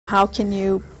how can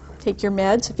you take your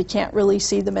meds if you can't really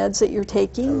see the meds that you're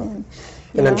taking.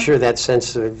 And I'm sure that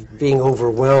sense of being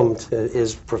overwhelmed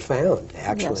is profound,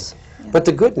 actually. Yes. Yeah. But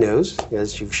the good news,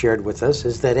 as you've shared with us,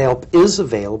 is that help is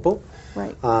available.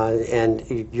 Right.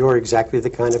 And you're exactly the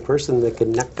kind of person that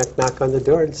can knock, knock, knock on the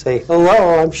door and say,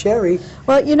 hello, I'm Sherry.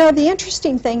 Well, you know, the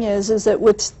interesting thing is that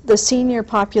with the senior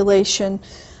population,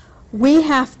 we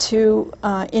have to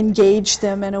engage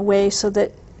them in a way so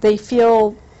that they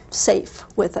feel safe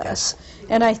with us.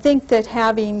 And I think that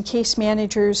having case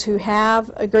managers who have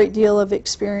a great deal of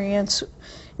experience,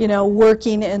 you know,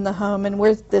 working in the home and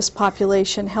with this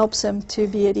population helps them to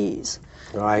be at ease.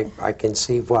 I can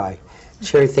see why.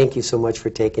 Sherry, thank you so much for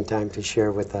taking time to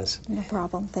share with us. No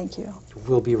problem. Thank you.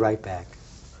 We'll be right back.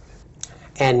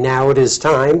 And now it is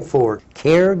time for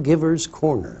Caregiver's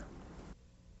Corner.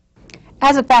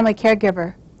 As a family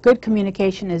caregiver, good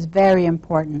communication is very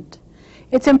important.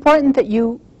 It's important that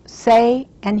you say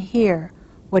and hear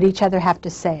what each other have to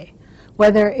say,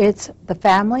 whether it's the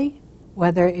family,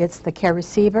 whether it's the care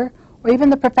receiver, or even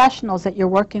the professionals that you're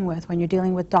working with when you're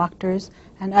dealing with doctors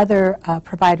and other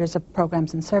providers of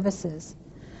programs and services.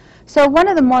 So one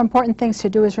of the more important things to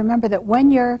do is remember that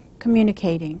when you're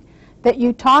communicating, that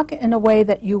you talk in a way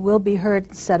that you will be heard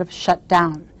instead of shut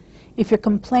down. If you're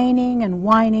complaining and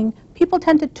whining, people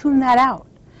tend to tune that out.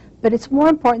 But it's more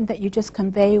important that you just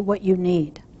convey what you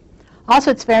need.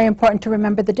 Also, it's very important to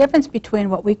remember the difference between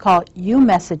what we call you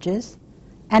messages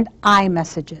and I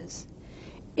messages.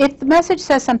 If the message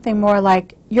says something more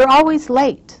like, you're always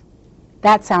late,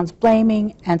 that sounds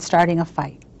blaming and starting a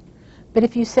fight. But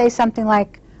if you say something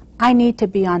like, I need to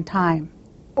be on time,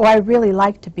 or I really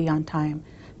like to be on time,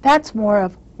 that's more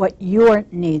of what your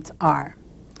needs are.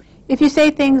 If you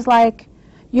say things like,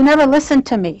 you never listen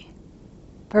to me,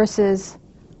 versus,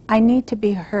 I need to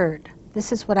be heard,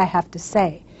 this is what I have to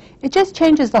say, it just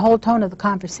changes the whole tone of the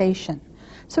conversation.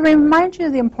 So it reminds you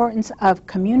of the importance of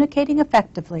communicating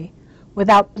effectively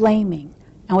without blaming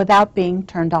and without being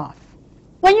turned off.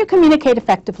 When you communicate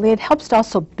effectively, it helps to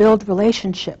also build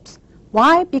relationships.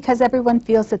 Why? Because everyone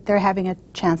feels that they're having a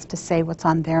chance to say what's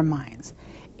on their minds.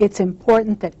 It's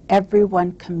important that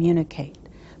everyone communicate.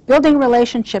 Building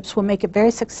relationships will make it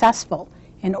very successful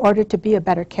in order to be a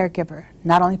better caregiver,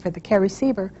 not only for the care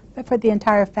receiver, but for the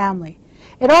entire family.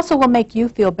 It also will make you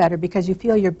feel better because you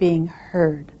feel you're being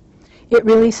heard. It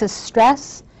releases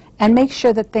stress and makes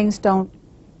sure that things don't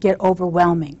get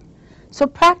overwhelming. So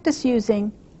practice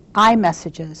using I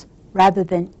messages rather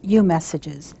than you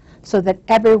messages so that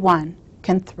everyone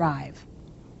can thrive.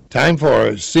 Time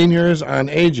for Seniors on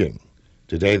Aging.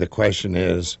 Today the question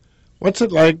is, what's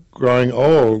it like growing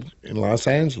old in Los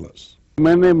Angeles?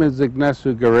 My name is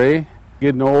Ignacio Garay.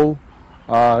 Getting old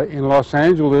in Los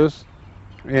Angeles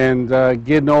and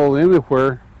getting old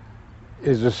anywhere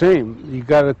is the same. You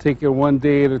got to take it one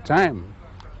day at a time.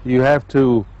 You have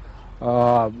to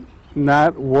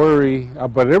not worry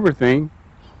about everything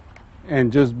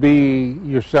and just be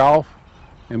yourself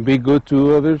and be good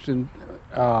to others and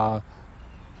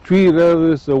treat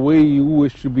others the way you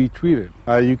wish to be treated.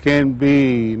 You can't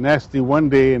be nasty one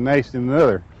day and nice in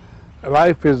another.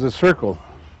 Life is a circle,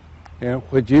 and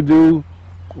what you do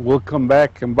will come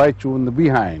back and bite you in the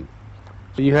behind.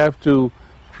 You have to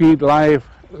treat life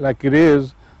like it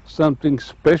is something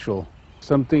special,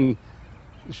 something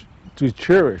to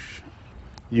cherish.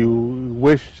 You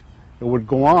wish it would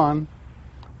go on,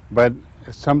 but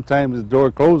sometimes the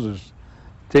door closes.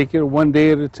 Take it one day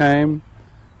at a time.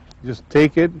 Just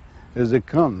take it as it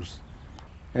comes.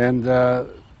 And,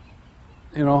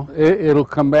 you know, it'll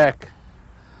come back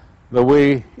the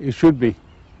way it should be.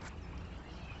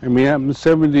 I mean, I'm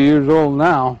 70 years old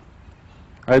now.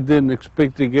 I didn't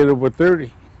expect to get over 30.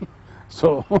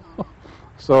 So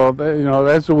you know,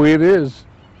 that's the way it is.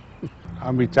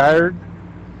 I'm retired,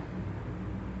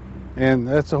 and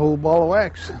that's a whole ball of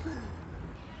wax.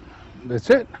 That's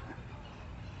it.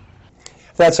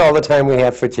 That's all the time we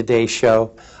have for today's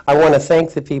show. I want to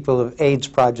thank the people of AIDS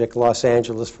Project Los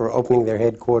Angeles for opening their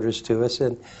headquarters to us,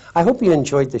 and I hope you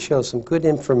enjoyed the show. Some good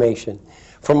information.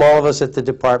 From all of us at the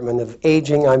Department of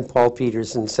Aging, I'm Paul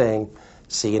Peterson saying,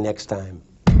 see you next time.